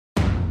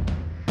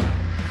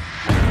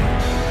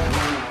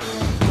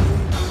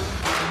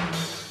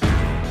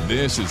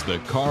This is the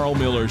Carl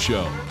Miller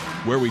Show,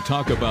 where we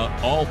talk about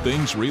all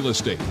things real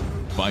estate,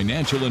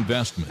 financial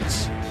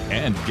investments,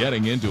 and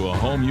getting into a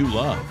home you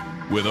love.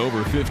 With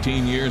over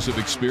 15 years of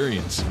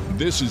experience,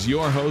 this is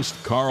your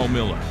host, Carl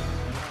Miller.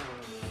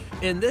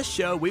 In this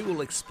show, we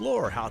will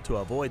explore how to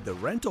avoid the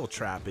rental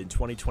trap in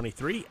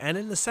 2023, and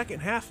in the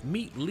second half,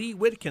 meet Lee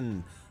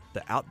Wittekind,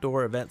 the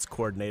Outdoor Events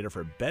Coordinator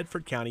for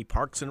Bedford County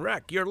Parks and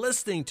Rec. You're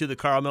listening to the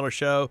Carl Miller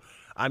Show.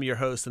 I'm your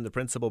host and the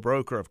principal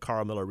broker of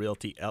Carl Miller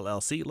Realty,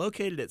 LLC,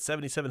 located at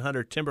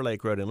 7700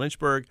 Timberlake Road in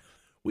Lynchburg.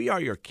 We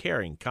are your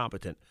caring,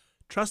 competent,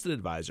 trusted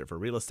advisor for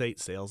real estate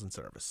sales and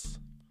service.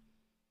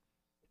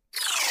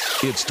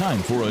 It's time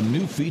for a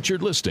new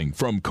featured listing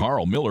from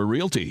Carl Miller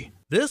Realty.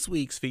 This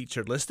week's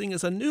featured listing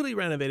is a newly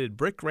renovated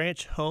brick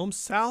ranch home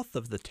south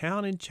of the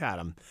town in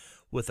Chatham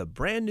with a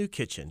brand new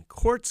kitchen,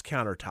 quartz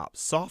countertops,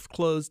 soft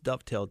close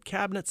dovetailed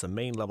cabinets, a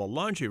main level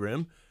laundry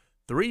room,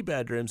 3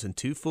 bedrooms and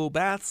 2 full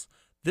baths.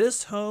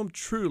 This home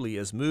truly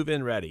is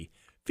move-in ready,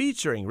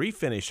 featuring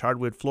refinished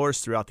hardwood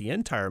floors throughout the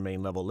entire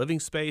main level living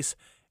space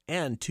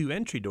and 2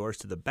 entry doors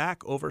to the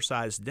back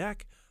oversized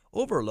deck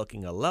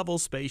overlooking a level,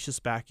 spacious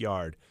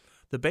backyard.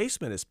 The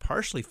basement is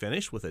partially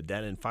finished with a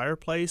den and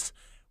fireplace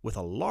with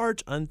a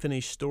large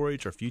unfinished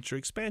storage or future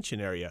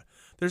expansion area.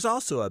 There's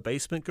also a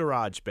basement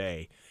garage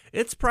bay.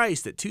 It's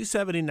priced at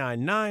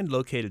 $279,900,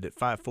 located at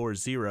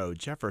 540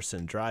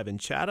 Jefferson Drive in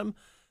Chatham.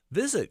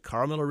 Visit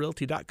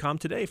carlmillerrealty.com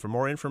today for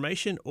more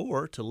information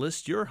or to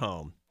list your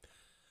home.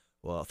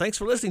 Well, thanks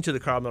for listening to the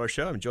Carl Miller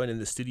Show. I'm joined in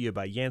the studio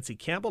by Yancey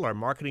Campbell, our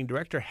marketing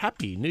director.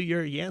 Happy New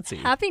Year, Yancey.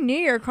 Happy New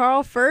Year,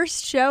 Carl.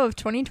 First show of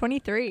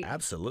 2023.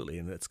 Absolutely,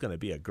 and it's going to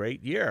be a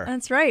great year.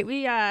 That's right.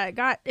 We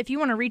if you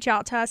want to reach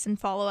out to us and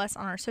follow us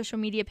on our social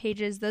media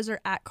pages, those are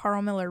at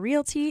Carl Miller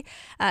Realty.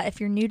 If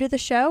you're new to the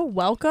show,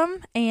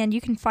 welcome, and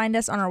you can find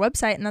us on our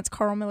website, and that's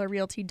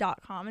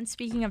carlmillerrealty.com. And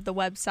speaking of the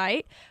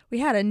website, we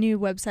had a new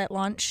website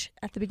launch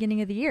at the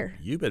beginning of the year.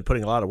 You've been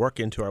putting a lot of work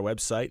into our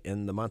website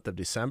in the month of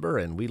December,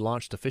 and we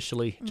launched officially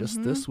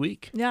just this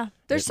week. Yeah.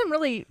 There's some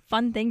really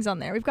fun things on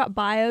there. We've got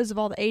bios of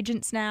all the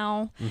agents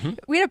now.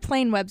 We had a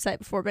plain website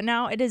before, but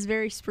now it is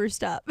very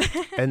spruced up.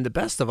 And the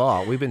best of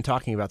all, we've been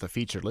talking about the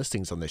featured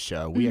listings on this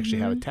show. We actually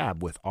have a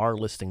tab with our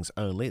listings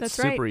only. It's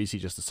super easy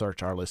just to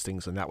search our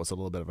listings, and that was a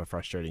little bit of a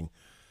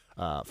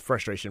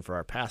frustration for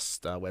our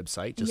past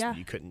website.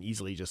 You couldn't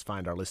easily just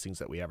find our listings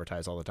that we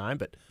advertise all the time,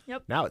 but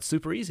now it's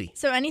super easy.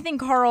 So anything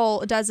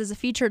Carl does as a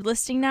featured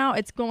listing now,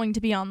 it's going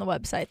to be on the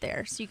website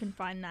there, so you can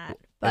find that.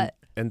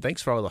 And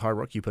thanks for all the hard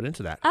work you put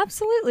into that.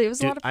 Absolutely. It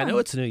was a lot of fun. I know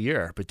it's a new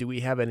year, but do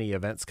we have any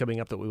events coming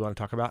up that we want to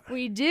talk about?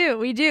 We do.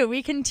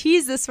 We can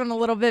tease this one a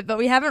little bit, but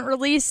we haven't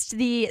released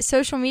the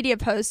social media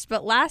post.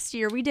 But last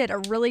year we did a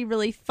really,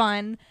 really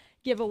fun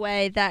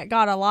giveaway that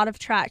got a lot of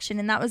traction,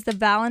 and that was the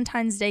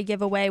Valentine's Day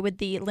giveaway with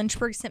the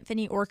Lynchburg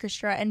Symphony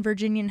Orchestra and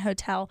Virginian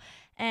Hotel.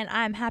 And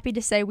I'm happy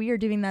to say we are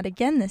doing that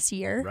again this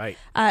year. Right.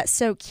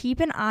 So keep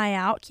an eye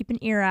out, keep an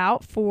ear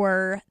out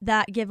for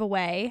that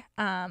giveaway.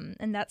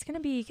 And that's going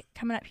to be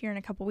coming up here in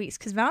a couple weeks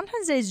because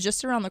Valentine's Day is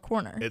just around the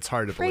corner. It's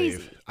hard to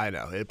believe. I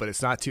know, but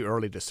it's not too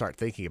early to start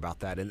thinking about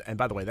that. And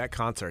by the way, that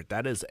concert,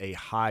 that is a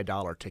high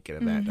dollar ticket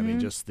event. I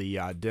mean, just the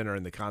dinner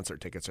and the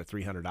concert tickets are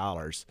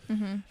 $300.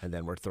 And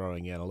then we're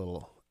throwing in a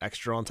little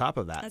extra on top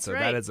of that. That's so right.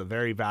 That is a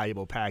very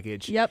valuable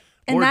package. Yep.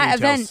 And More that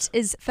details. event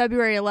is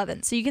February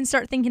 11th. So you can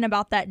start thinking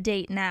about that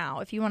date now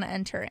if you want to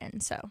enter in.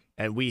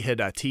 And we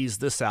had teased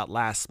this out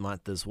last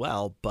month as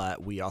well,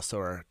 but we also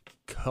are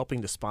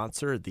helping to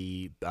sponsor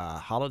the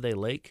Holiday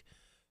Lake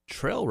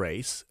Trail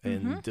Race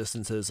in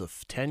distances of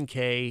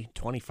 10K,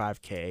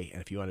 25K, and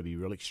if you want to be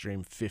real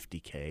extreme,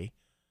 50K.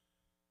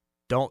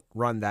 Don't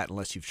run that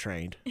unless you've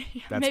trained.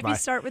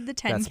 Start with the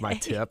 10K. That's my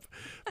tip.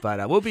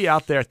 But we'll be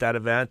out there at that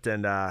event,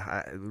 and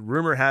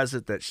rumor has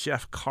it that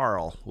Chef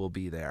Carl will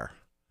be there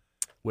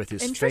with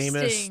his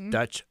famous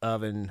Dutch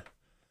oven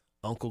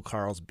Uncle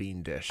Carl's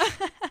bean dish.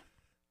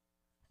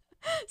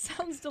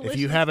 Sounds delicious. If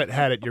you haven't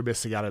had it, you're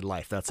missing out in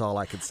life. That's all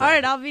I can say. All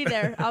right, I'll be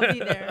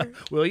there.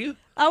 Will you?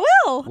 I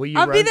will.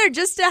 I'll be there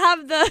just to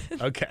have the.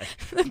 Okay.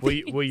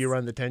 Will you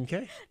run the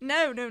 10K?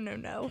 No.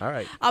 All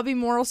right. I'll be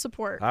moral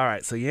support. All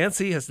right. So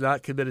Yancey has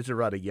not committed to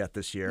running yet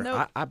this year.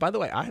 Nope. By the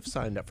way, I have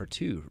signed up for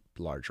 2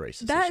 large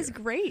races. That this is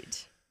year,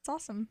 great. It's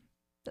awesome.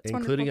 That's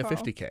including a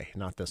wonderful, 50K,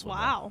 not this one.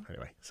 Wow. No.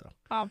 Anyway, so.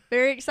 Wow,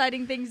 very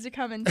exciting things to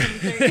come in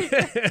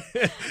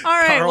 2023. All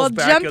right, Carl's well,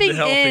 back jumping in the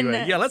healthy in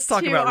way. Yeah, let's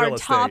talk to about our real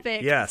estate.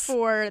 topic Yes.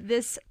 for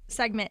this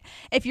segment.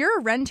 If you're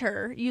a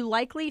renter, you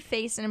likely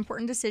face an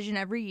important decision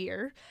every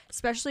year,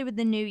 especially with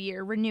the new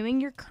year,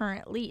 renewing your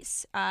current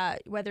lease,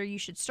 whether you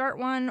should start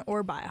one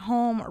or buy a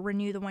home or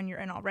renew the one you're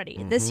in already.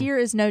 This year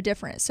is no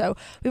different. So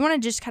we want to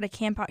just kind of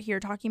camp out here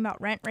talking about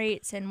rent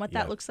rates and what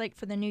that looks like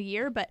for the new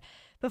year. But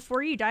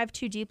before you dive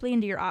too deeply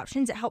into your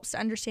options, it helps to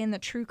understand the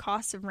true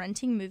costs of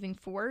renting moving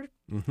forward.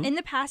 In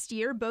the past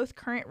year, both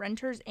current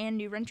renters and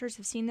new renters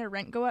have seen their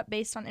rent go up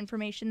based on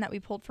information that we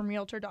pulled from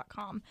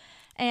Realtor.com.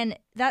 And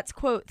that's,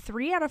 quote,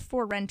 3 out of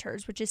 4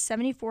 renters, which is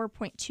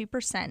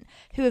 74.2%,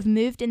 who have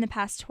moved in the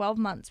past 12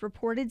 months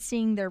reported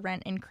seeing their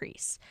rent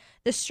increase.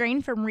 The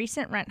strain from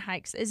recent rent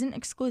hikes isn't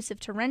exclusive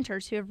to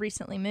renters who have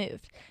recently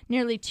moved.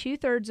 Nearly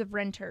 2/3 of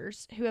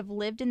renters who have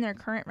lived in their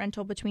current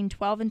rental between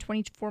 12 and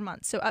 24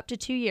 months, so up to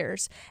 2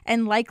 years,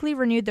 and likely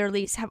renewed their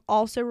lease have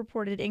also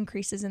reported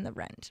increases in the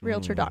rent,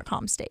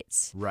 Realtor.com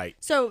states. Right.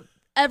 So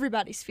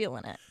everybody's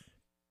feeling it.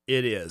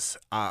 It is.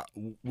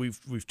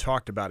 We've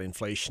talked about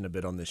inflation a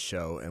bit on this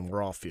show, and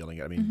we're all feeling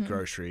it. I mean,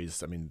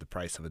 groceries. I mean, the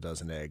price of a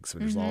dozen eggs.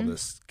 There's all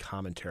this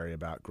commentary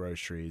about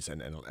groceries,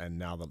 and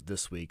now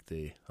this week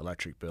the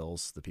electric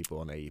bills. The people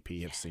on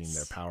AEP have seen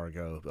their power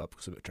go up.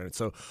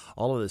 So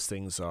all of those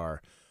things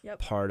are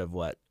part of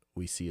what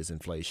we see as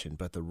inflation.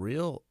 But the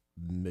real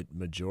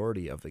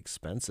majority of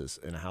expenses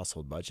in a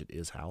household budget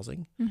is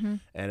housing,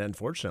 and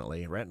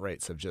unfortunately, rent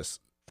rates have just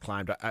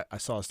climbed. I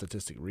saw a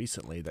statistic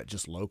recently that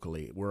just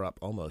locally we're up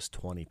almost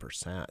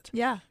 20%.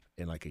 Yeah.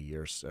 In like a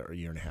year or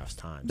year and a half's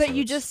time. But so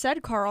you just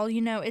said, Carl,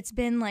 it's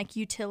been like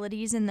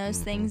utilities and those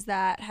things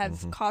that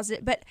have caused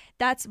it. But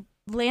that's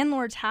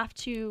landlords have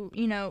to,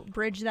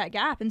 bridge that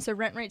gap. And so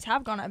rent rates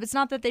have gone up. It's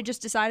not that they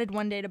just decided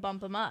one day to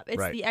bump them up.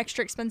 It's the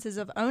extra expenses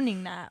of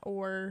owning that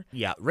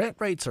Yeah, rent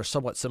rates are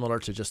somewhat similar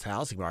to just the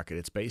housing market.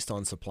 It's based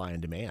on supply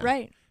and demand.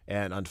 Right.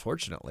 And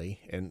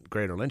unfortunately, in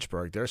Greater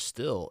Lynchburg, there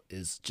still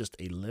is just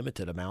a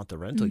limited amount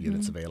of rental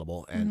units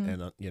available.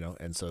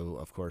 And so,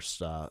 of course,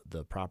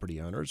 the property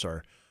owners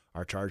are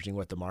charging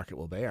what the market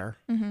will bear,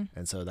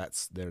 and so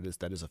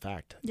that is a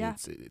fact. Yeah.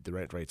 The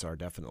rent rates are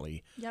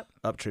definitely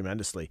up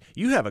tremendously.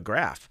 You have a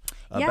graph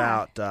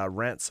about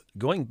rents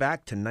going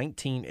back to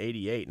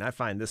 1988, and I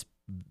find this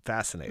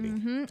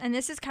fascinating. And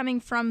this is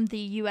coming from the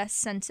U.S.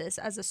 Census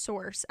as a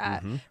source.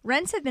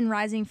 Rents have been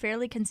rising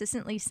fairly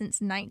consistently since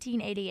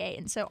 1988,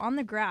 and so on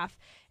the graph,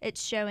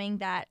 it's showing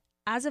that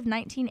as of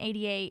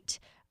 1988,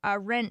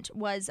 rent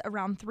was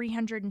around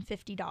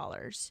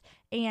 $350,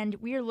 and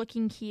we are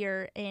looking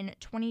here in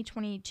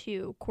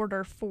 2022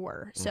 quarter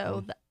 4,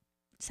 so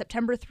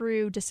September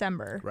through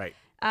December. Right.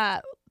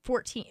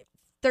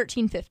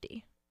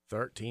 $1,350.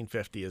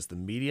 $1,350 is the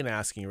median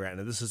asking rent,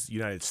 and this is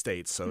United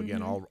States. So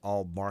again,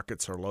 all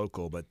markets are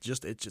local, but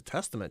just it's a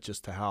testament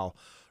just to how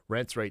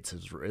rent rates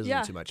has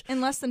risen too much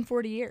in less than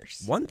 40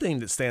 years. One thing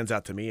that stands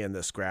out to me in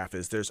this graph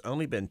is there's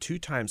only been 2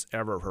 times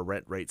ever where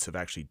rent rates have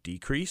actually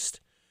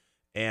decreased.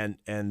 And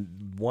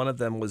one of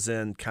them was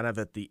in kind of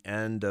at the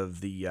end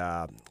of the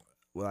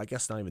well, I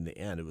guess not even the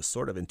end. It was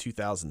sort of in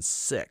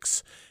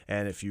 2006.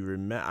 And if you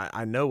remember,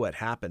 I know what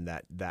happened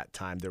that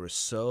time. There was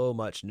so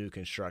much new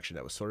construction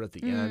that was sort of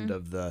at the end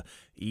of the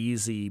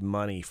easy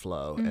money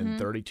flow. And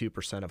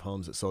 32% of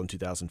homes that sold in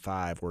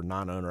 2005 were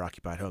non-owner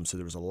occupied homes. So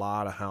there was a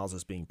lot of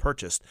houses being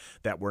purchased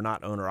that were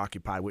not owner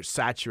occupied, which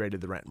saturated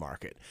the rent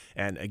market.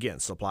 And again,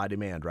 supply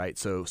demand, right?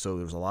 So there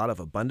was a lot of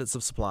abundance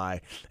of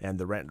supply, and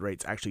the rent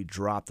rates actually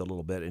dropped a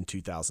little bit in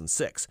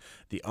 2006.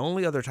 The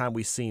only other time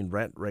we've seen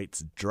rent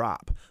rates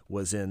drop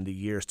was in the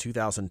years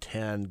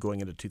 2010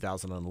 going into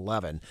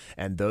 2011.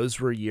 And those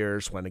were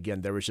years when,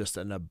 again, there was just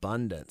an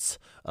abundance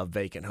of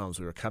vacant homes.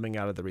 We were coming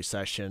out of the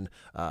recession.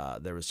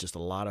 There was just a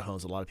lot of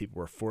homes. A lot of people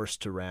were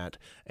forced to rent,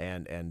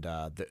 and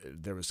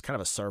there was kind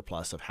of a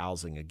surplus of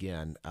housing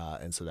again.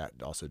 And so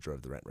that also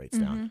drove the rent rates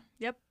down.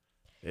 Yep.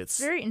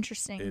 It's very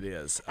interesting. It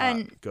is.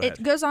 And go ahead.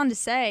 It goes on to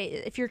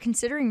say, if you're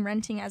considering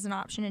renting as an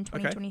option in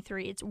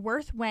 2023, it's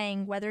worth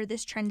weighing whether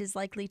this trend is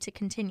likely to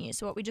continue.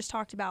 So what we just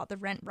talked about, the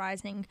rent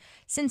rising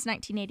since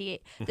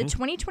 1988. The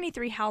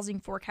 2023 housing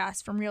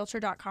forecast from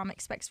Realtor.com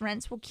expects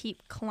rents will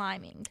keep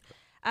climbing.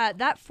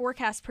 That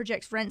forecast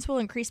projects rents will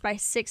increase by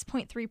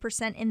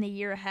 6.3% in the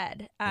year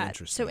ahead.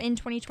 So in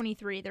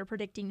 2023, they're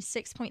predicting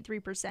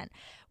 6.3%.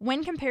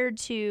 When compared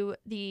to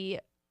the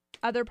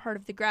other part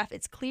of the graph,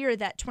 it's clear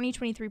that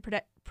 2023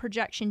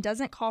 projection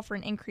doesn't call for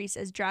an increase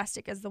as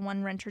drastic as the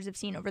one renters have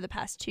seen over the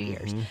past 2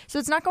 years. So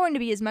it's not going to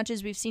be as much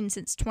as we've seen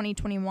since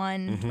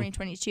 2021,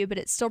 2022, but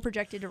it's still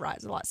projected to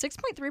rise a lot.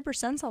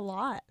 6.3% is a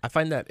lot. I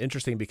find that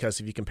interesting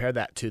because if you compare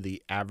that to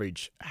the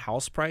average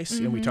house price,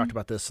 and we talked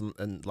about this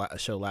in a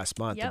show last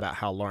month about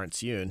how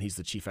Lawrence Yun, he's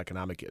the chief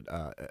economic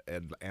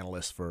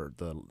analyst for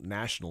the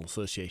National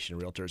Association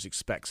of Realtors,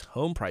 expects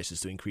home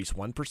prices to increase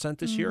 1%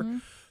 this year.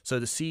 So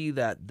to see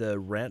that the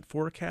rent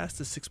forecast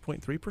is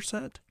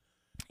 6.3%,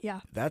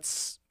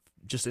 that's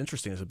just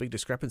interesting. There's a big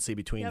discrepancy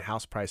between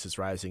house prices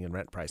rising and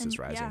rent prices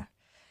rising. Yeah.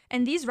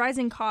 And these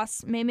rising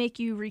costs may make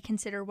you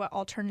reconsider what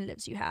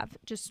alternatives you have,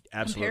 just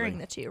comparing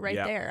the two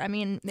there. I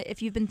mean,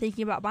 if you've been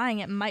thinking about buying,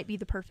 it might be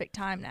the perfect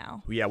time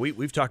now. Yeah,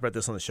 we've talked about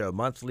this on the show.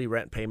 Monthly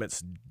rent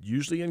payments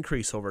usually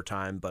increase over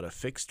time, but a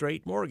fixed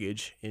rate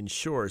mortgage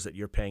ensures that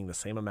you're paying the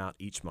same amount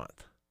each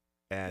month.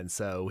 And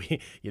so,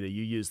 you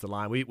use the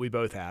line we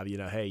both have,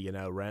 hey,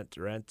 rent,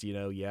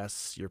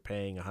 yes, you're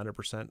paying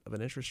 100% of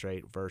an interest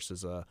rate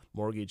versus a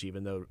mortgage,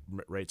 even though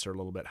rates are a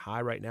little bit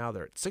high right now.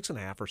 They're at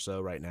 6.5% or so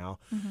right now.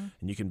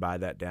 And you can buy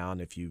that down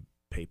if you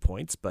pay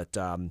points. But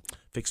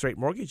fixed rate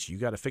mortgage, you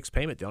got a fixed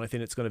payment. The only thing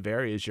that's going to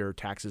vary is your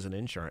taxes and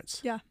insurance.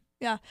 Yeah.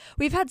 Yeah.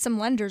 We've had some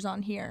lenders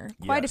on here,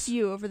 quite Yes. a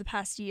few over the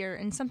past year.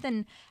 And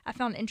something I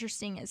found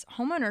interesting is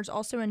homeowners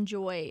also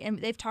enjoy, and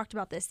they've talked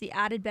about this, the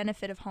added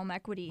benefit of home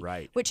equity,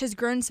 Right. which has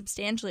grown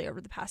substantially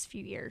over the past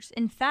few years.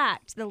 In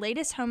fact, the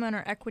latest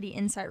Homeowner Equity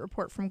Insight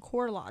report from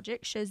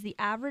CoreLogic shows the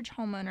average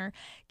homeowner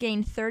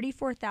gained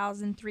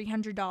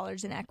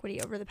 $34,300 in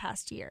equity over the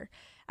past year.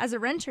 As a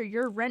renter,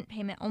 your rent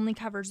payment only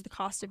covers the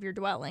cost of your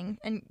dwelling,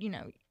 and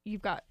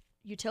you've got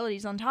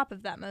utilities on top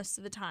of that most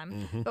of the time.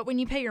 Mm-hmm. But when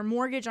you pay your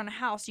mortgage on a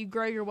house, you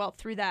grow your wealth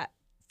through that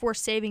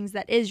forced savings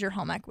that is your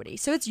home equity.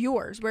 So it's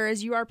yours,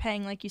 whereas you are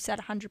paying, like you said,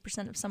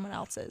 100% of someone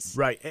else's.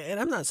 Right. And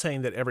I'm not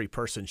saying that every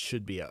person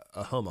should be a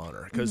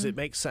homeowner, because it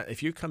makes sense.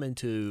 If you come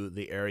into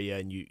the area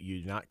and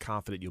you're not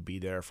confident you'll be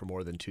there for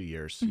more than 2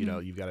 years,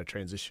 you've got a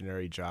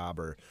transitionary job,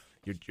 or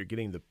you're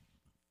getting the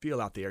feel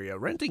out the area,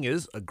 renting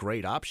is a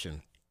great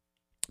option.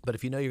 But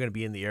if you know you're going to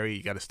be in the area,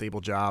 you got a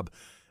stable job,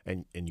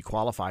 and you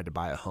qualify to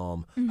buy a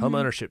home, home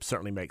ownership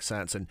certainly makes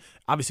sense. And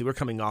obviously we're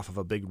coming off of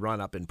a big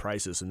run up in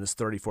prices, and this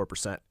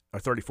 34% or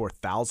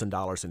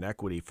 $34,000 in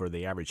equity for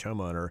the average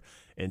homeowner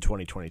in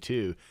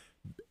 2022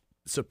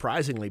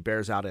 surprisingly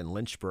bears out in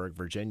Lynchburg,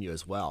 Virginia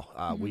as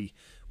well. We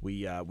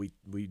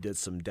did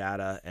some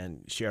data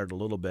and shared a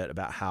little bit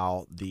about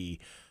how the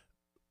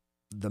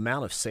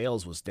amount of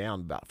sales was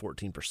down about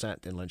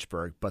 14% in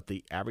Lynchburg, but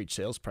the average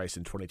sales price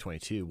in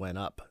 2022 went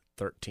up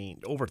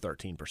over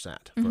 13%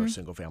 for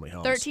single family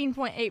homes.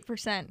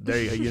 13.8%.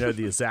 There you go. You know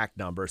the exact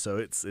number. So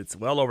it's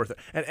well over.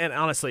 And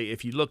honestly,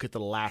 if you look at the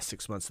last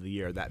 6 months of the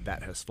year,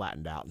 that has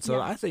flattened out. And so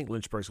I think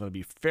Lynchburg's going to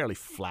be fairly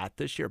flat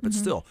this year. But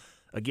still,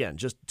 again,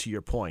 just to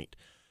your point,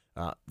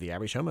 the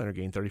average homeowner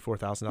gained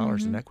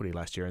 $34,000 in equity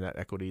last year, and that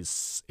equity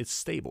it's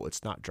stable.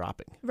 It's not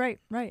dropping. Right.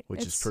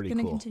 Which is pretty cool. It's going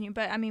to cool. continue.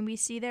 But, I mean, we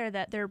see there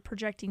that they're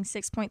projecting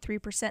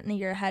 6.3% in the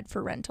year ahead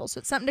for rentals. So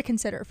it's something to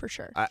consider for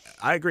sure.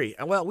 I agree.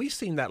 Well, we've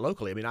seen that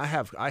locally. I mean, I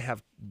have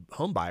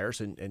home buyers,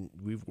 and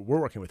we're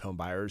working with home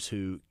buyers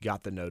who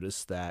got the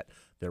notice that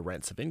their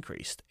rents have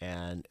increased,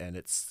 and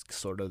it's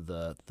sort of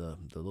the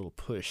little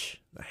push.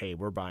 Hey,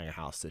 we're buying a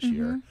house this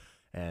year.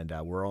 And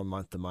we're on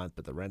month to month,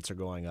 but the rents are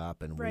going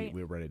up, and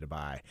we're ready to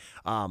buy.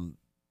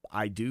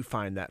 I do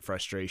find that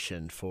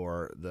frustration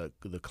for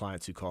the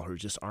clients who call who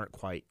just aren't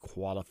quite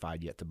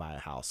qualified yet to buy a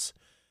house,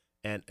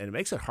 and it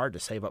makes it hard to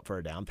save up for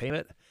a down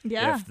payment.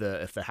 Yeah.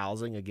 If the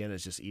housing again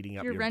is just eating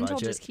up your rental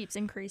budget. just keeps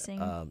increasing.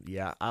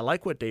 I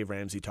like what Dave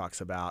Ramsey talks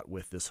about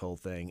with this whole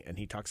thing, and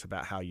he talks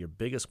about how your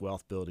biggest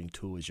wealth building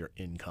tool is your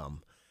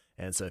income.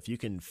 And so if you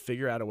can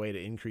figure out a way to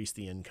increase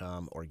the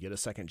income or get a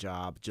second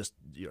job, just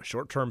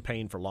short-term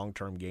pain for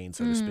long-term gain,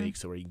 so to speak,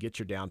 so where you can get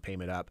your down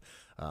payment up.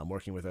 I'm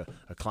working with a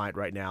client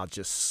right now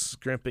just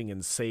scrimping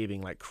and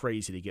saving like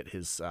crazy to get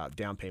his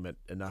down payment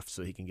enough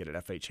so he can get an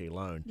FHA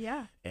loan.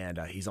 Yeah. And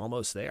he's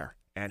almost there,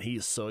 and he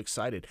is so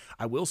excited.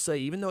 I will say,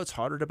 even though it's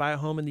harder to buy a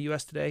home in the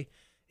U.S. today,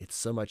 it's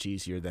so much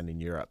easier than in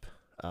Europe.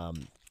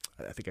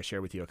 I think I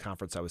shared with you a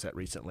conference I was at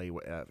recently,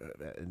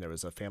 and there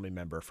was a family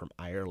member from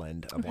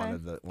Ireland,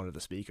 one of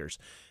the speakers,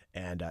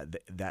 and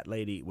that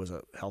lady was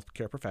a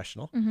healthcare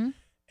professional,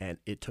 and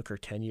it took her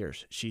 10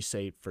 years. She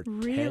saved for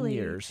 10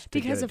 years to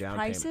get a down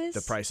payment.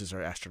 The prices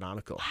are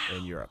astronomical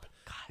in Europe.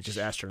 Gosh. It's just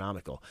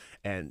astronomical.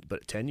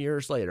 But 10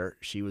 years later,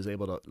 she was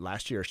able to.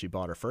 Last year, she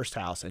bought her first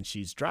house, and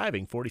she's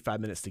driving 45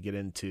 minutes to get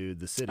into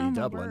the city,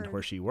 Dublin,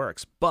 where she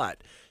works.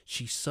 But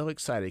she's so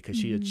excited because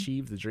she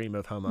achieved the dream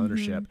of home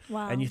ownership.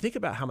 Wow. And you think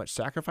about how much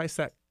sacrifice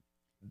that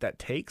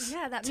takes.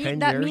 Yeah, that 10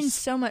 years. means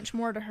so much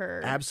more to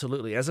her.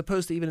 Absolutely. As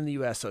opposed to even in the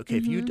U.S. Okay,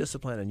 if you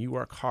discipline and you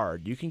work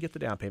hard, you can get the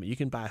down payment. You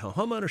can buy a home.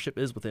 Home ownership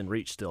is within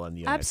reach still in the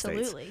United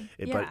States. Absolutely.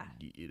 But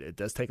it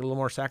does take a little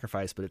more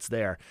sacrifice, but it's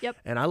there. Yep.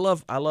 And I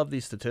love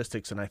these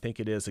statistics, and I think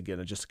it is,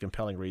 again, just a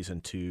compelling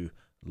reason to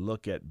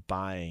look at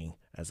buying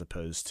as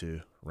opposed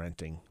to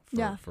renting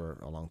for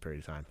a long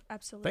period of time.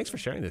 Absolutely. Thanks for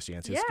sharing this,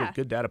 Yancey. Yeah. It's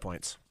good data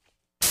points.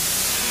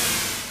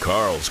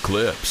 Carl's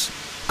Clips.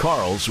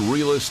 Carl's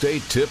real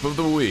estate tip of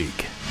the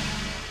week.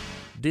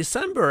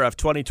 December of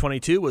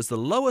 2022 was the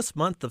lowest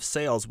month of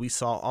sales we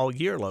saw all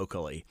year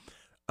locally.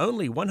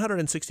 Only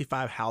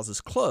 165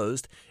 houses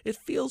closed. It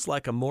feels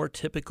like a more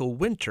typical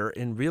winter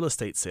in real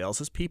estate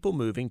sales as people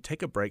moving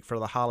take a break for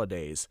the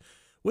holidays.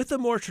 With a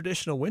more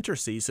traditional winter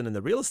season in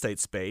the real estate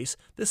space,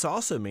 this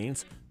also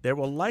means there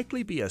will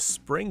likely be a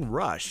spring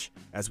rush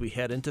as we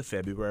head into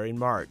February and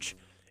March.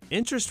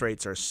 Interest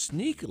rates are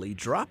sneakily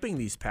dropping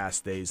these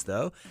past days,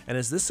 though, and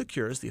as this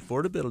occurs, the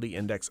affordability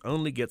index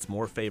only gets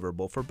more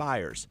favorable for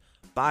buyers.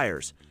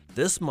 Buyers,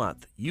 this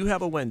month, you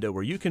have a window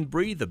where you can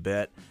breathe a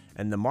bit,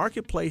 and the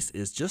marketplace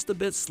is just a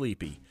bit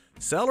sleepy.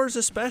 Sellers,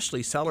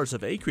 especially sellers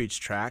of acreage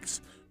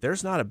tracts,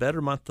 there's not a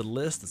better month to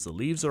list as the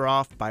leaves are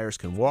off. Buyers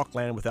can walk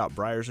land without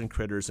briars and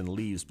critters and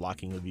leaves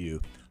blocking the view.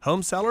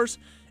 Home sellers,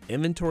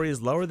 inventory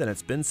is lower than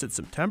it's been since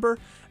September,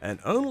 and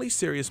only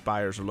serious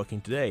buyers are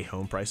looking today.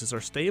 Home prices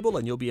are stable,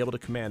 and you'll be able to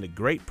command a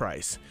great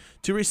price.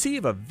 To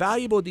receive a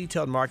valuable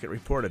detailed market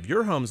report of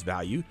your home's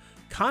value,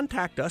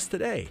 contact us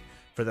today.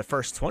 For For the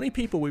first 20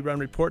 people we run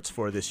reports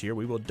for this year,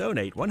 we will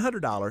donate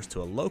 $100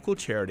 to a local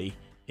charity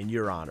in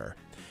your honor.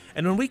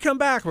 And when we come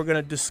back, we're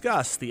going to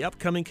discuss the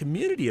upcoming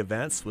community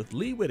events with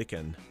Lee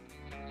Wittekind.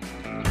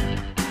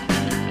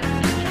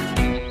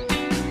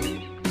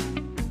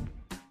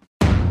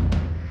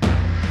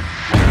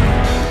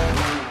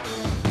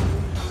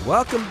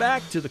 Welcome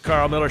back to the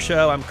Carl Miller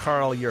Show. I'm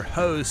Carl, your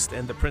host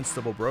and the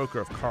principal broker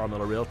of Carl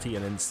Miller Realty.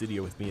 And in the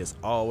studio with me, as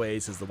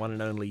always, is the one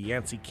and only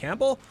Yancey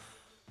Campbell,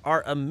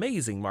 our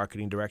amazing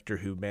marketing director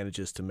who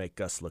manages to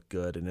make us look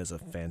good and is a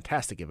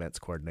fantastic events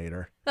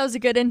coordinator. That was a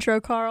good intro,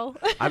 Carl.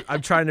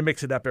 I'm trying to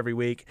mix it up every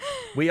week.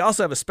 We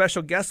also have a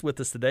special guest with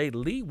us today,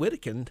 Lee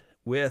Wittekind,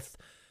 with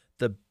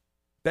the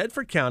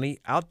Bedford County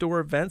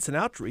Outdoor Events and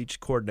Outreach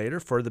Coordinator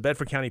for the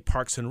Bedford County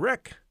Parks and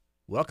Rec.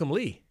 Welcome,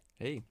 Lee.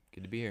 Hey,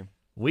 good to be here.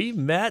 We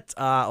met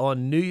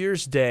on New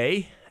Year's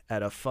Day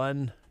at a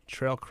fun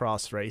trail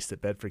cross race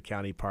that Bedford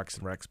County Parks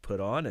and Recs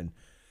put on, and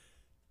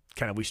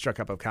we struck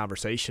up a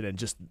conversation, and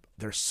just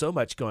there's so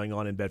much going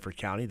on in Bedford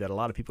County that a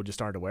lot of people just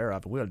aren't aware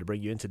of, and we wanted to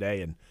bring you in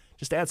today and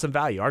just add some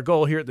value. Our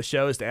goal here at the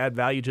show is to add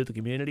value to the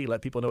community,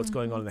 let people know what's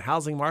going on in the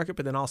housing market,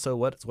 but then also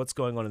what's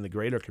going on in the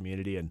greater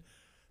community. And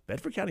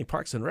Bedford County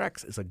Parks and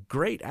Recs is a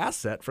great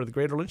asset for the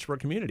greater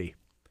Lynchburg community.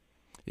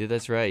 Yeah,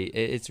 that's right.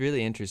 It's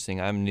really interesting.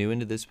 I'm new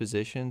into this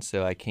position,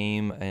 so I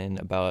came in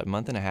about a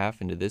month and a half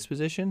into this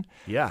position.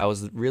 Yeah. I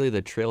was really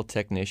the trail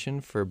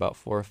technician for about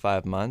 4 or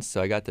 5 months, so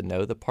I got to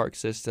know the park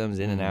systems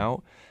in and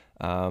out.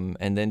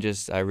 And then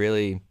I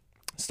really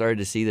started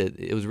to see that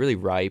it was really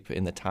ripe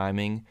in the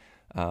timing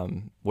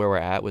where we're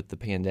at with the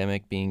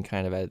pandemic being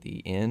kind of at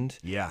the end.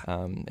 Yeah.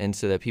 And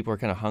so that people are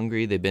kind of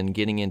hungry. They've been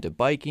getting into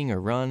biking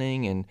or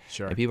running, and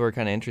people are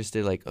kind of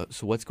interested, like, oh,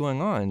 so what's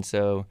going on?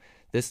 So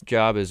this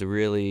job is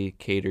really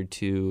catered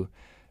to,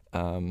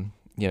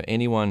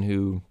 anyone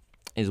who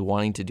is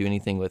wanting to do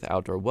anything with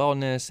outdoor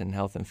wellness and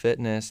health and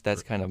fitness.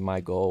 That's kind of my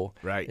goal,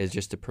 right? Is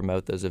just to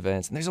promote those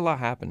events. And there's a lot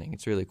happening.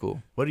 It's really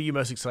cool. What are you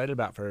most excited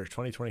about for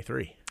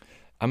 2023?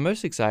 I'm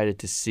most excited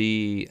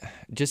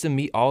to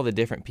meet all the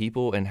different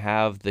people and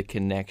have the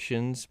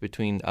connections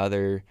between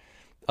other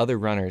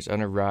runners,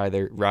 other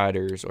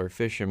riders, or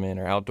fishermen,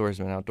 or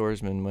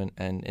outdoorsmen,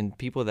 and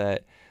people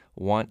that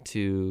want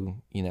to,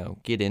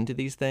 get into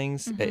these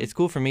things. Mm-hmm. It's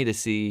cool for me to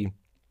see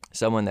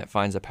someone that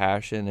finds a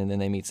passion and then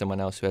they meet someone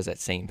else who has that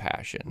same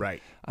passion.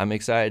 Right. I'm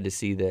excited to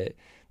see that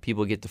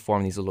people get to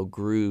form these little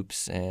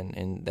groups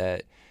and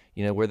that,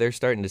 where they're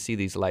starting to see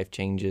these life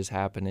changes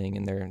happening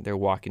and they're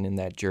walking in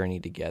that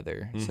journey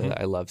together. Mm-hmm. So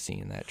I love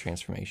seeing that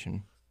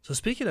transformation. So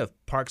speaking of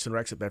parks and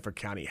recs at Bedford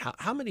County,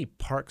 how many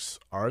parks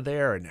are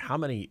there and how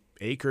many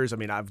acres? I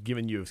mean, I've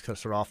given you a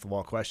sort of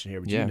off-the-wall question here,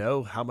 but do you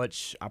know how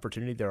much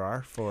opportunity there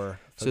are for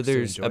folks So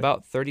there's to enjoy?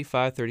 About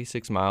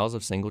 36 miles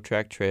of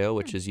single-track trail,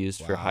 which is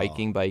used for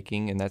hiking,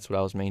 biking, and that's what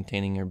I was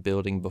maintaining or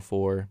building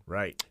before.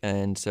 Right.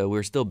 And so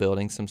we're still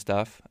building some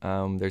stuff.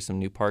 There's some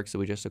new parks that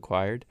we just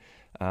acquired,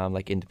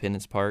 like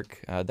Independence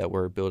Park, that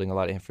we're building a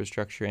lot of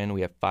infrastructure in. We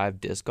have 5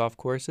 disc golf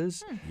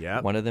courses,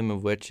 one of them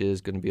of which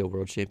is going to be a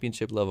world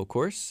championship level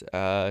course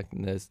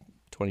in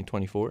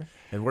 2024.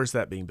 And where's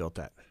that being built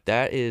at?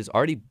 That is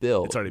already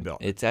built. It's already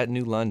built. It's at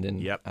New London.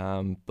 Yep.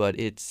 But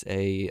it's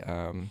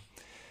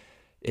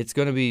it's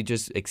going to be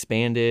just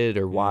expanded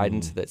or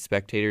widened so that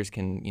spectators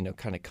can,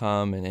 kind of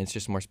come, and it's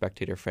just more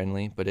spectator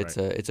friendly. But it's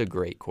a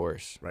great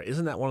course. Right.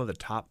 Isn't that one of the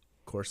top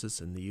courses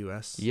in the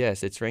U.S.?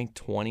 Yes, it's ranked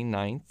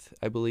 29th,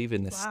 I believe,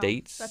 in the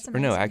States. That's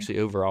amazing. Or no, actually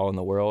overall in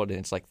the world, and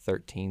it's like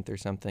 13th or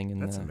something in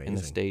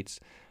the States.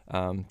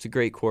 It's a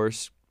great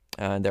course.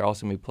 They're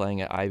also going to be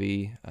playing at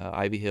Ivy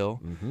Hill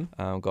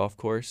golf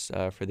course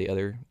for the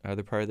other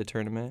part of the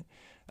tournament.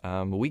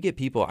 We get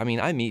people. I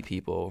mean, I meet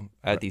people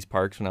at these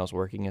parks when I was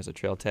working as a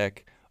trail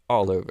tech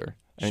all over.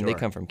 I mean, they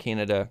come from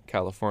Canada,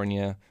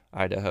 California,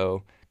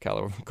 Idaho,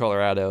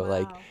 Colorado.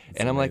 Wow.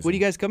 And I'm like, what do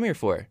you guys come here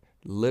for?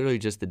 Literally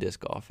just the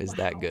disc golf is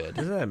that good.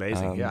 Isn't that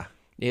amazing?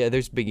 Yeah,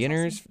 there's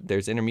beginners,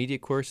 there's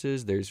intermediate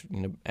courses, there's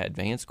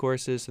advanced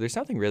courses. So there's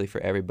something really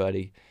for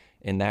everybody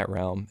in that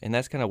realm, and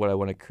that's kind of what I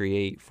want to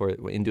create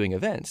in doing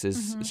events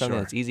is something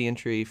that's easy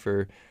entry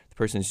for the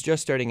person who's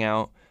just starting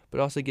out, but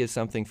also gives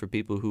something for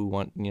people who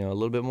want a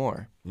little bit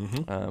more,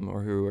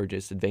 or who are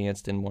just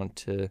advanced and want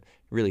to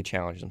really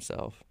challenge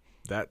themselves.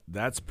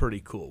 That's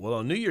pretty cool. Well,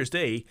 on New Year's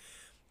Day,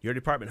 your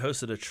department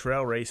hosted a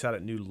trail race out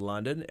at New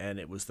London, and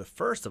it was the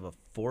first of a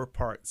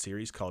 4-part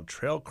series called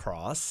Trail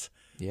Cross.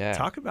 Yeah,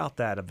 talk about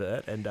that a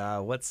bit, and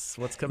what's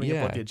coming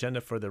up on the agenda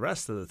for the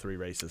rest of the 3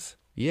 races.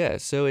 Yeah,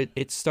 so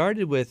it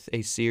started with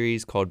a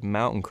series called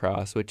Mountain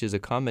Cross, which is a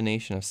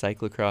combination of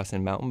cyclocross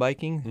and mountain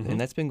biking, and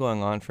that's been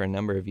going on for a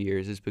number of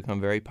years. It's become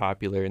very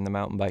popular in the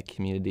mountain bike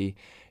community.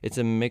 It's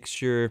a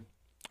mixture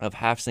of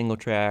half single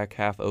track,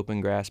 half open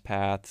grass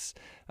paths.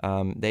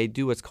 They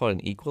do what's called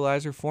an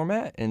equalizer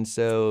format, and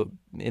so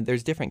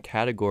there's different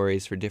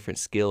categories for different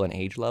skill and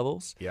age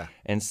levels. Yeah.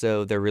 And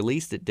so they're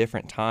released at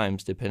different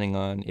times depending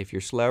on if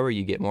you're slower,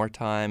 you get more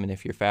time, and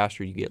if you're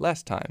faster, you get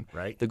less time.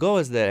 Right. The goal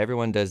is that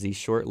everyone does these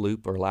short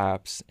loop or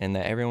laps, and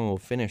that everyone will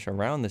finish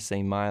around the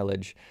same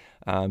mileage.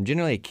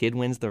 Generally, a kid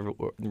wins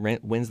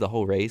the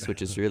whole race,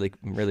 which is really,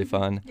 really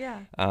fun.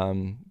 Yeah.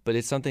 But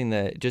it's something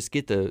that just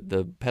get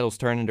the pedals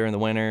turning during the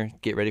winter,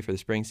 get ready for the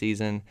spring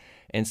season.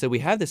 And so we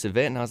have this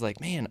event, and I was like,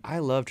 man, I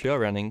love trail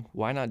running.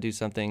 Why not do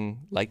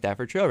something like that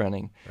for trail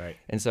running? Right.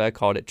 And so I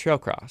called it Trail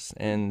Cross.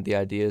 And the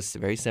idea is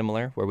very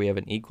similar, where we have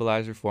an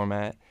equalizer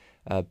format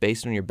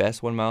based on your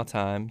best 1 mile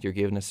time. You're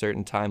given a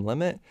certain time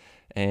limit,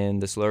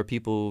 and the slower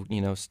people,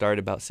 start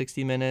about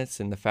 60 minutes,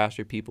 and the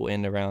faster people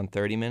end around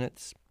 30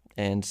 minutes.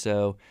 And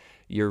so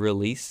you're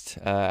released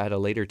at a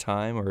later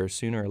time or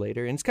sooner or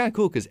later. And it's kind of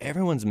cool because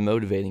everyone's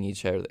motivating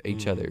each other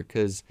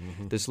because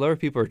the slower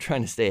people are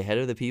trying to stay ahead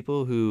of the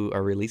people who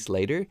are released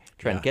later,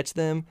 trying to catch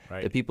them.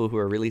 Right. The people who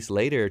are released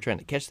later are trying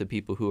to catch the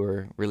people who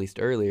are released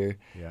earlier.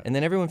 Yeah. And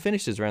then everyone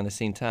finishes around the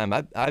same time.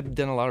 I've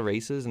done a lot of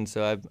races, and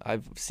so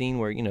I've seen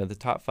where, the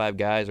top 5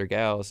 guys or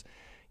gals,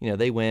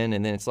 they win,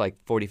 and then it's like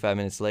 45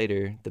 minutes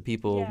later, the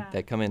people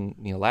that come in,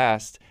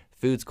 last,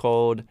 food's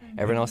cold,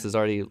 everyone else has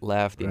already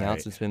left, the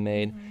announcement's been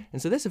made.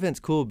 And so this event's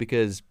cool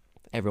because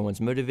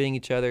everyone's motivating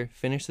each other,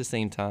 finish the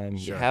same time,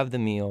 you have the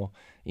meal,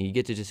 and you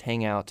get to just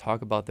hang out,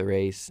 talk about the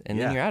race, and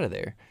then you're out of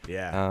there.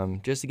 Yeah.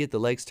 Just to get the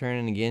legs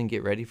turning again,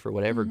 get ready for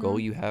whatever goal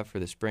you have for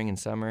the spring and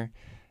summer.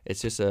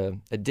 It's just a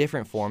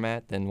different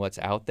format than what's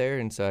out there,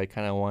 and so I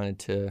kind of wanted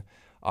to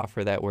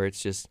offer that where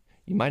it's just,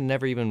 you might have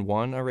never even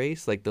won a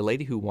race. Like the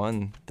lady who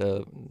won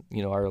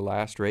our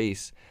last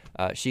race,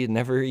 she had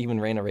never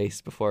even ran a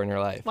race before in her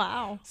life.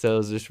 Wow. So it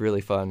was just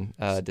really fun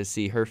to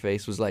see her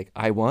face was like,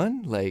 I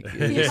won? Like, it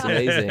was just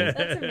amazing.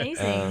 That's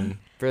amazing.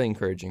 Really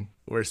encouraging.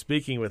 We're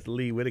speaking with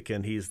Lee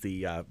Wittekind. He's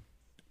the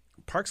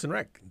Parks and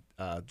Rec.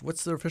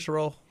 What's the official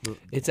role?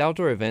 It's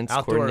outdoor events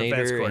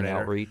coordinator and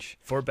outreach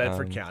for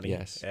Bedford County.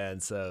 Yes,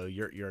 and so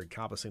you're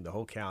encompassing the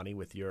whole county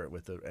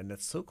and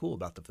that's so cool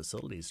about the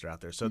facilities that are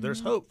out there. So there's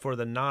hope for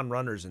the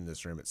non-runners in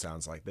this room. It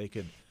sounds like they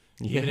could,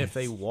 even if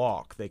they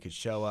walk, they could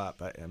show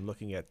up. I'm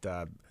looking at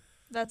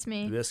that's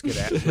me, Biscuit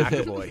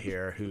McAvoy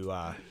here, who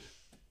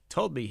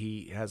told me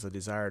he has a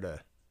desire to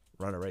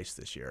run a race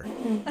this year.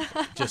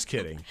 Just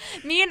kidding.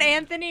 Me and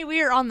Anthony,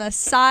 we are on the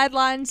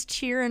sidelines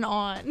cheering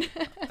on.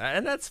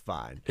 And that's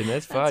fine.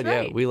 That's right.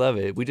 Yeah, we love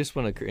it. We just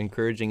want an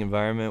encouraging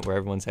environment where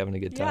everyone's having a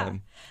good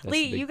time.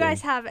 Lee, you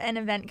guys have an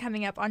event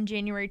coming up on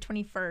January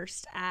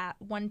 21st at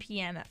 1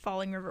 p.m. at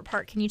Falling River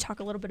Park. Can you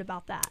talk a little bit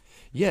about that?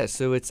 Yeah,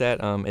 so it's at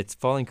it's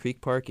Falling Creek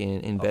Park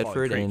in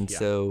Bedford,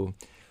 so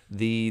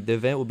the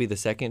event will be the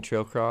second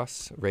trail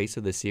cross race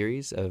of the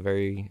series, a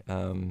very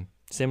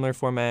similar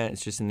format.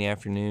 It's just in the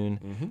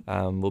afternoon.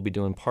 We'll be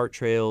doing part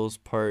trails,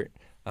 part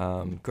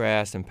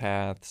grass and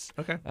paths.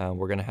 Okay.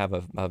 We're going to have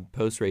a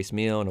post-race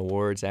meal and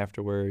awards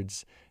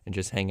afterwards and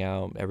just hang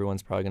out.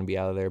 Everyone's probably going to be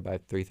out of there by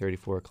 3:30,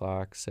 4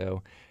 o'clock.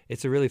 So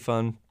it's a really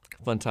fun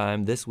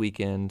time. This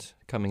weekend,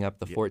 coming up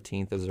the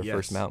 14th, is our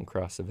first mountain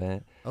cross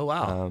event. Oh,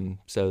 wow.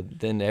 So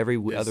then every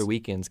other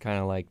weekend's kind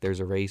of like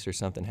there's a race or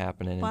something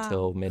happening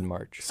until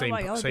mid-March. Same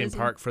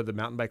park for the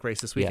mountain bike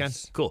race this weekend?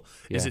 Yes. Cool.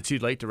 Yeah. Is it too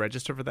late to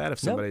register for that if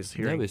somebody's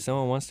hearing? No, if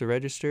someone wants to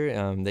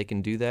register, they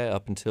can do that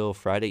up until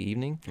Friday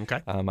evening. Okay.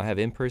 I have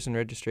in-person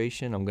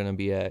registration. I'm going to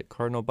be at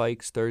Cardinal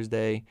Bikes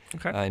Thursday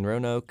in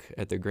Roanoke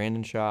at their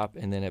Grandin shop,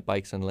 and then at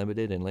Bikes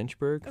Unlimited in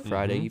Lynchburg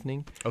Friday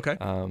evening. Okay.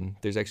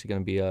 There's actually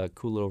going to be a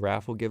cool little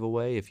raffle giveaway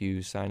if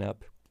you sign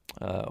up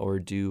or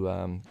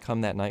do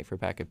come that night for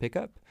packet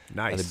pickup.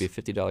 Nice. That'd be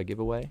a $50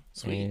 giveaway.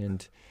 Sweet.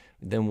 And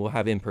then we'll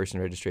have in-person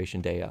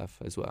registration day off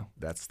as well.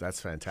 That's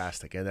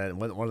fantastic. And then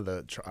one of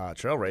the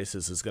trail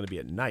races is going to be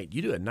at night.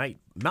 You do a night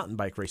mountain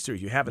bike race too.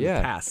 You have in the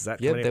past. Is that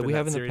that we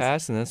have in the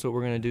past, and that's what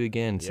we're going to do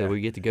again. So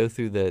we get to go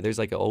through there's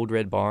like an old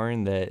red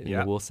barn that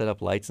we'll set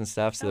up lights and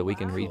stuff so that we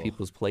can read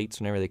people's plates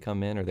whenever they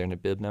come in or they're in the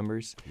bib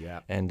numbers. Yeah.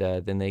 And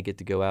then they get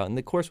to go out. And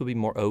the course will be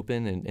more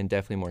open and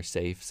definitely more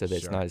safe so that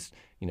it's not as,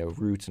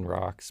 roots and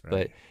rocks. Right.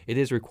 But it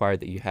is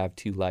required that you have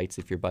 2 lights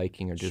if you're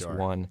biking or just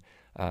one.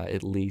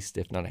 At least,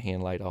 if not a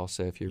hand light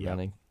also if you're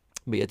running.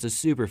 But it's a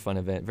super fun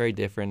event, very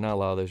different. Not a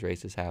lot of those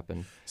races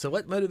happen. So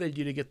what motivated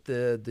you to get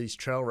these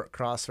trail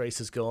cross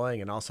races going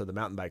and also the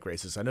mountain bike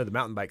races? I know the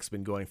mountain bike's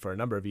been going for a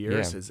number of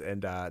years.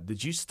 Yeah.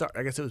 Did you start?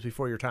 I guess it was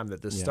before your time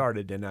that this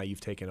started, and now you've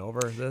taken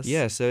over this?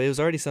 Yeah, so it was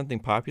already something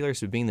popular.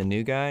 So being the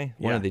new guy,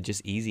 one of the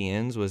just easy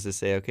ends was to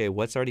say, okay,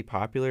 what's already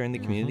popular in the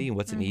community and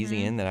what's an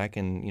easy end that I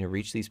can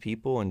reach these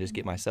people and just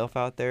get myself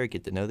out there,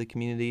 get to know the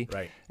community.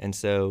 Right. And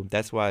so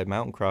that's why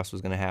mountain cross was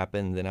going to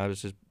happen. And then I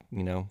was just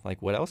like,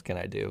 what else can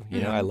I do?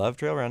 I love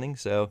trail running,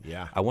 so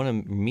I want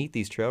to meet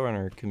these trail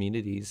runner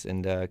communities,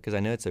 and because I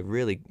know it's a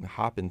really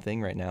hopping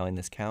thing right now in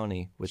this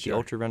county with the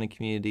ultra running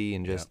community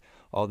and just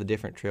all the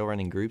different trail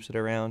running groups that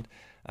are around.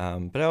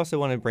 But I also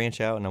want to branch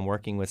out, and I'm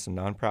working with some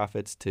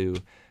nonprofits to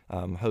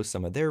host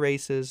some of their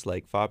races.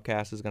 Like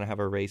Fobcast is going to have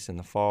a race in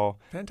the fall.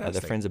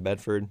 Fantastic. The Friends of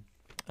Bedford.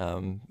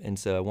 And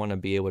so I want to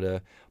be able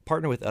to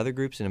partner with other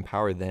groups and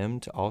empower them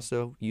to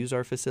also use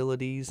our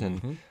facilities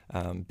and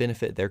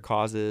benefit their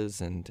causes,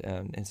 and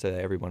so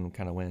that everyone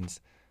kind of wins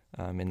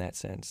in that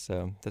sense.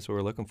 So that's what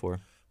we're looking for.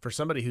 For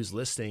somebody who's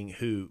listening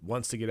who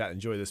wants to get out and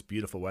enjoy this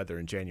beautiful weather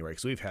in January,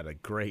 because we've had a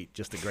great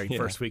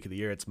first week of the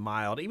year. It's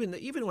mild.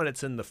 Even when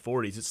it's in the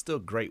 40s, it's still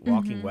great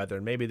walking weather.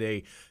 And maybe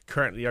they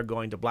currently are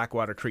going to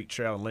Blackwater Creek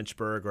Trail in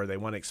Lynchburg, or they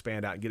want to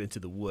expand out and get into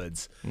the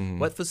woods.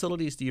 What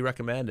facilities do you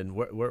recommend, and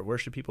where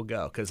should people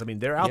go? Because, I mean,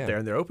 they're out there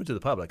and they're open to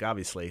the public,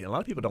 obviously. And a lot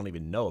of people don't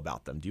even know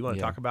about them. Do you want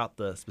to talk about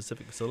the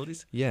specific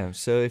facilities? Yeah.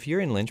 So if you're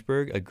in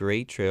Lynchburg, a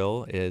great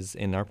trail is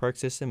in our park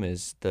system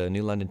is the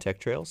New London Tech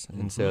Trails.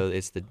 And so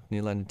it's the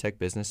New London Tech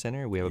Business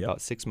Center. We have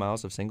about 6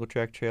 miles of single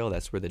track trail.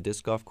 That's where the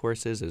disc golf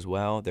course is as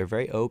well. They're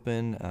very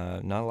open,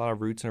 not a lot of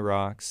roots and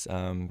rocks,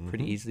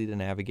 pretty easy to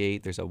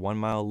navigate. There's a 1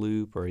 mile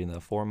loop or a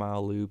 4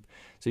 mile loop.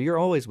 So you're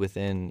always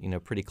within,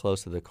 pretty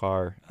close to the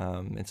car.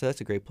 And so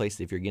that's a great place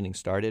if you're getting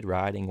started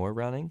riding or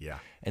running. Yeah.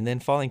 And then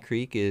Falling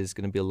Creek is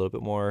going to be a little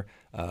bit more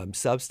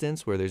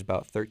substance, where there's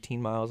about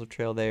 13 miles of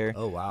trail there.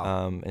 Oh,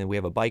 wow. And we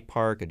have a bike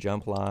park, a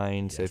jump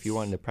line. So if you're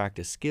wanting to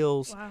practice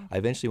skills, I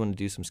eventually want to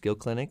do some skill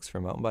clinics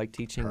for mountain bike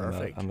teaching.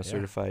 Perfect. I'm a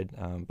certified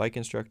bike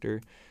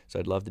instructor, so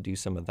I'd love to do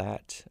some of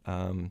that.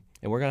 And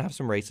we're going to have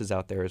some races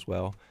out there as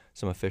well,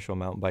 some official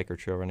mountain bike or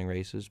trail running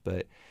races.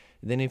 But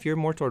then if you're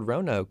more toward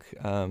Roanoke,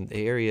 the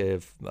area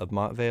of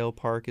Montvale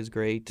Park is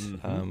great,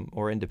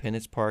 or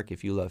Independence Park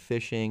if you love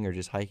fishing or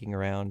just hiking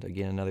around.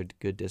 Again, another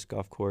good disc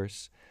golf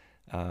course.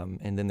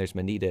 And then there's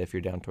Manita if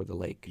you're down toward the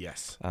lake.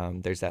 Yes.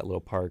 There's that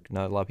little park.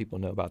 Not a lot of people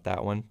know about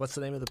that one. What's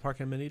the name of the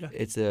park in Manita?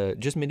 It's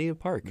just Manita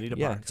Park. Manita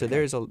Park. Okay. So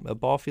there's a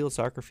ball field,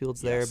 soccer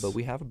fields there, but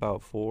we have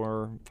about 4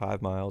 or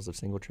 5 miles of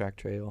single track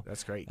trail.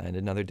 That's great. And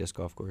another disc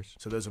golf course.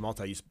 So those are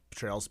multi-use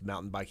trails,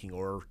 mountain biking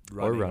or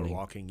running. Or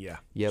walking. Yeah.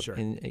 Yep. Sure.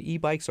 And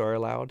e-bikes are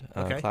allowed.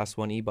 Class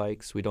 1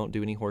 e-bikes. We don't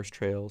do any horse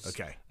trails.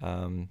 Okay.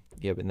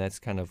 Yep. And that's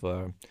kind of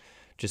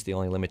just the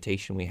only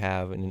limitation we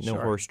have, and no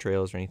horse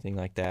trails or anything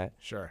like that.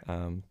 Sure.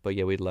 But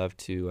yeah, we'd love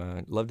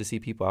to see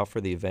people out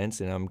for the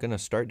events, and I'm going to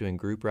start doing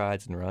group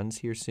rides and runs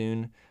here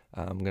soon.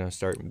 I'm going to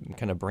start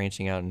kind of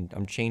branching out, and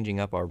I'm changing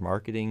up our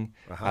marketing,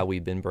 how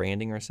we've been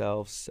branding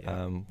ourselves.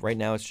 Right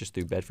now, it's just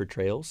through Bedford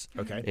Trails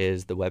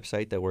is the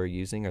website that we're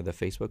using, or the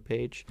Facebook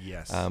page.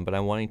 Yes. But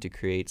I'm wanting to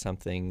create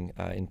something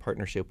in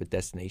partnership with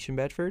Destination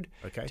Bedford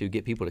to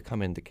get people to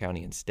come into the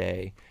county and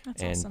stay.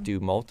 That's and awesome. do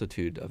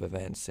multitude of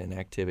events and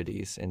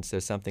activities. And so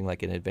something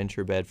like an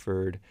Adventure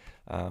Bedford,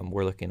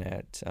 we're looking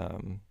at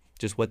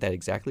just what that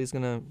exactly is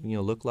going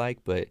to look like,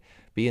 but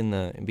be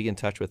in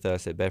touch with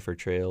us at Bedford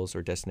Trails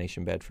or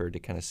Destination Bedford to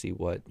kind of see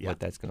what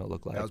that's going to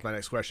look like. That was my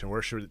next question.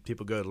 Where should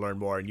people go to learn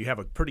more? And you have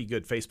a pretty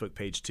good Facebook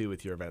page too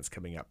with your events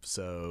coming up.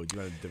 So do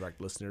you want to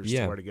direct listeners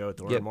to where to go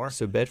to learn more?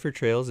 So Bedford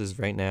Trails is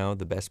right now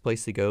the best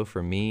place to go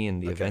for me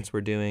and the events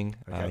we're doing.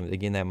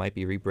 Again, that might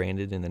be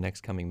rebranded in the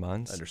next coming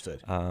months.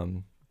 Understood.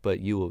 But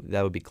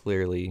that would be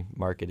clearly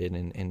marketed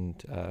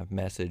and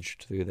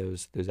messaged through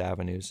those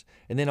avenues.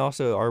 And then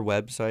also our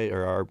website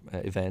or our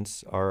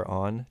events are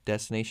on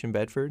Destination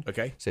Bedford.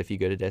 Okay. So if you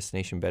go to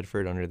Destination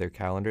Bedford under their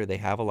calendar, they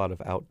have a lot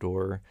of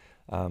outdoor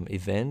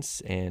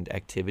events and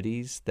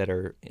activities that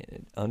are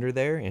under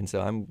there. And so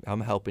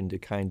I'm helping to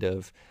kind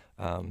of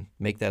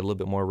make that a little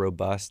bit more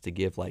robust, to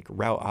give like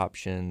route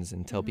options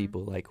and tell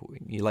people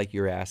like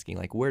you're asking,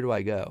 like, where do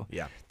I go?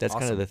 Yeah. That's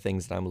kind of the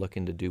things that I'm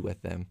looking to do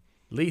with them.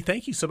 Lee,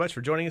 thank you so much for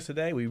joining us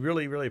today. We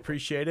really, really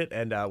appreciate it,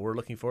 and we're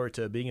looking forward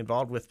to being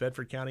involved with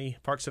Bedford County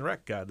Parks and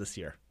Rec this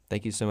year.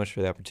 Thank you so much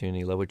for the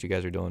opportunity. Love what you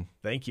guys are doing.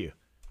 Thank you.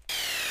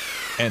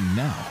 And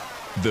now,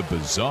 the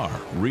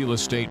bizarre real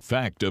estate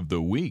fact of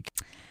the week.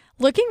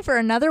 Looking for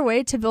another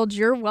way to build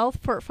your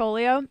wealth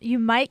portfolio? You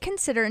might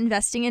consider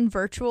investing in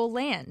virtual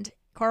land.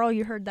 Carl,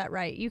 you heard that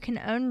right. You can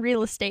own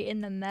real estate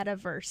in the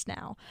metaverse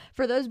now.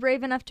 For those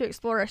brave enough to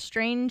explore a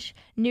strange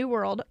new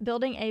world,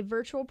 building a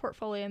virtual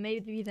portfolio may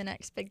be the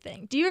next big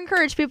thing. Do you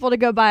encourage people to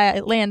go buy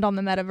land on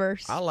the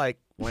metaverse? I like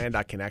land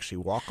I can actually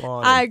walk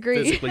on I and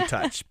agree. physically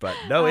touch. But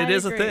no, it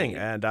is agree. a thing.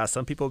 And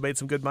some people have made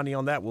some good money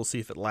on that. We'll see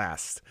if it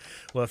lasts.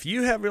 Well, if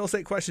you have real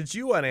estate questions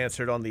you want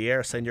answered on the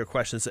air, send your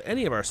questions to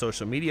any of our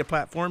social media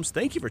platforms.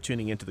 Thank you for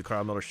tuning into the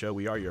Carl Miller Show.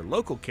 We are your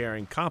local,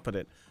 caring,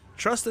 competent,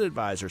 trusted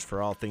advisors for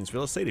all things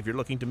real estate. If you're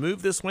looking to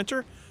move this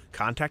winter,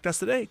 contact us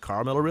today,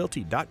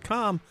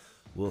 carlmillerrealty.com.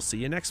 We'll see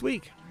you next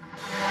week.